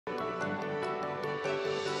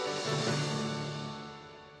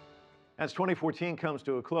As 2014 comes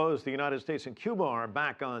to a close, the United States and Cuba are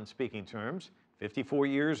back on speaking terms. 54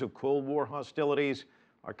 years of Cold War hostilities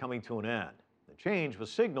are coming to an end. The change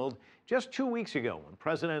was signaled just 2 weeks ago when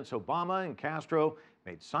Presidents Obama and Castro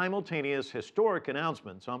made simultaneous historic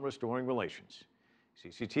announcements on restoring relations.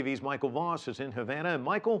 CCTV's Michael Voss is in Havana. And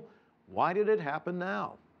Michael, why did it happen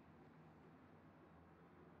now?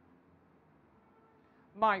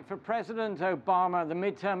 Mike, for President Obama, the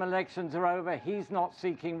midterm elections are over. He's not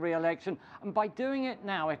seeking re-election. And by doing it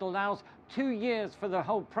now, it allows 2 years for the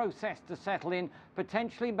whole process to settle in,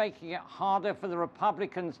 potentially making it harder for the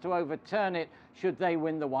Republicans to overturn it should they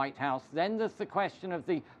win the White House. Then there's the question of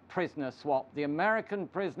the prisoner swap. The American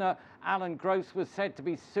prisoner, Alan Gross, was said to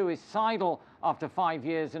be suicidal after 5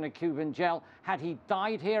 years in a Cuban jail. Had he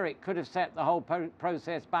died here, it could have set the whole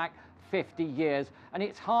process back 50 years. And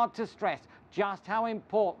it's hard to stress just how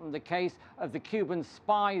important the case of the Cuban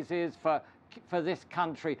spies is for this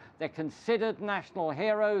country. They're considered national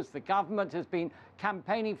heroes. The government has been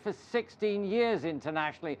campaigning for 16 years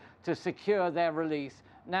internationally to secure their release.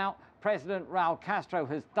 Now, President Raul Castro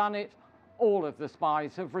has done it. All of the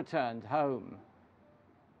spies have returned home.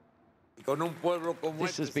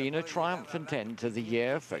 This has been a triumphant end to the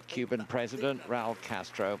year for Cuban President Raul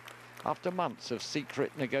Castro. After months of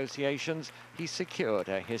secret negotiations, he secured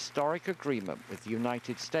a historic agreement with the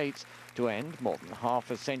United States to end more than half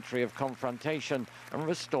a century of confrontation and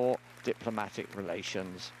restore diplomatic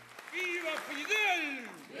relations.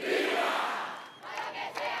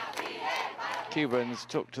 Cubans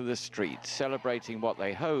took to the streets, celebrating what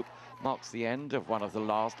they hope marks the end of one of the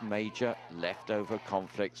last major leftover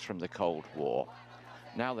conflicts from the Cold War.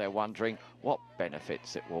 Now they're wondering what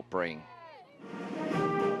benefits it will bring.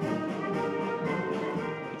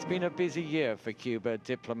 It's been a busy year for Cuba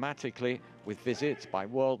diplomatically, with visits by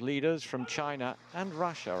world leaders from China and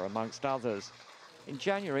Russia, amongst others. In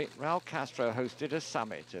January, Raul Castro hosted a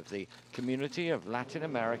summit of the Community of Latin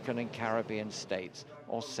American and Caribbean States,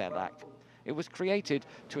 or CELAC. It was created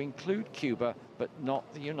to include Cuba, but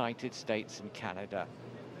not the United States and Canada.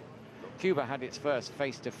 Cuba had its first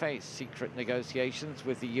face-to-face secret negotiations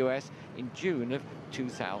with the US in June of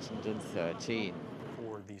 2013.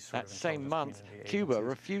 That same month, Cuba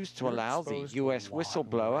refused to allow the US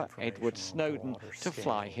whistleblower Edward Snowden to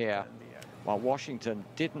fly here, while Washington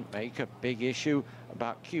didn't make a big issue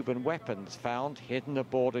about Cuban weapons found hidden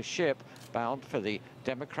aboard a ship bound for the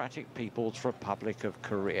Democratic People's Republic of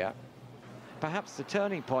Korea. Perhaps the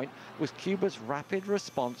turning point was Cuba's rapid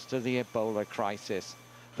response to the Ebola crisis.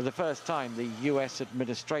 For the first time, the US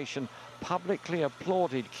administration publicly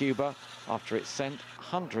applauded Cuba after it sent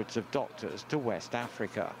hundreds of doctors to West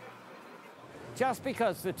Africa. Just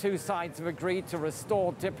because the two sides have agreed to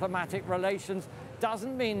restore diplomatic relations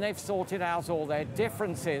doesn't mean they've sorted out all their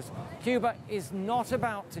differences. Cuba is not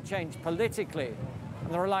about to change politically,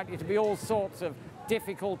 and there are likely to be all sorts of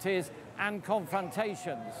difficulties and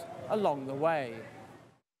confrontations along the way.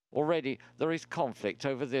 Already there is conflict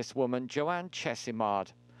over this woman, Joanne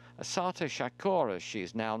Chesimard. Assata Shakur, as she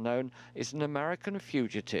is now known, is an American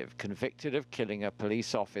fugitive convicted of killing a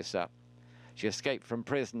police officer. She escaped from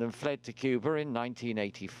prison and fled to Cuba in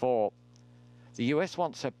 1984. The US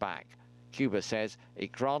wants her back. Cuba says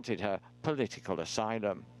it granted her political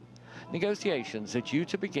asylum. Negotiations are due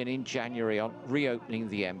to begin in January on reopening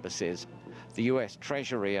the embassies. The US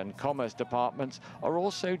Treasury and Commerce Departments are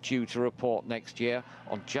also due to report next year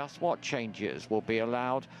on just what changes will be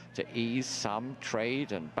allowed to ease some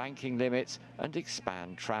trade and banking limits and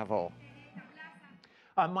expand travel.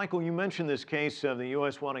 Michael, you mentioned this case of the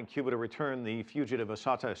U.S. wanting Cuba to return the fugitive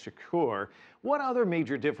Assata Shakur. What other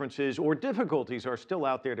major differences or difficulties are still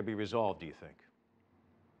out there to be resolved, do you think?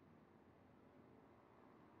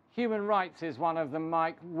 Human rights is one of them,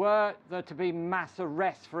 Mike. Were there to be mass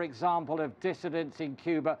arrests, for example, of dissidents in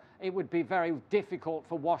Cuba, it would be very difficult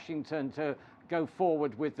for Washington to go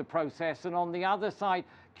forward with the process. And on the other side,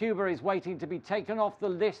 Cuba is waiting to be taken off the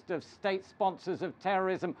list of state sponsors of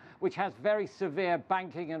terrorism, which has very severe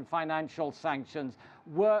banking and financial sanctions.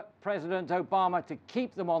 Were President Obama to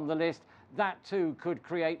keep them on the list, that too could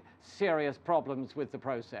create serious problems with the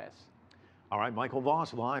process. All right, Michael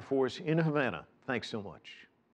Voss, live for us in Havana. Thanks so much.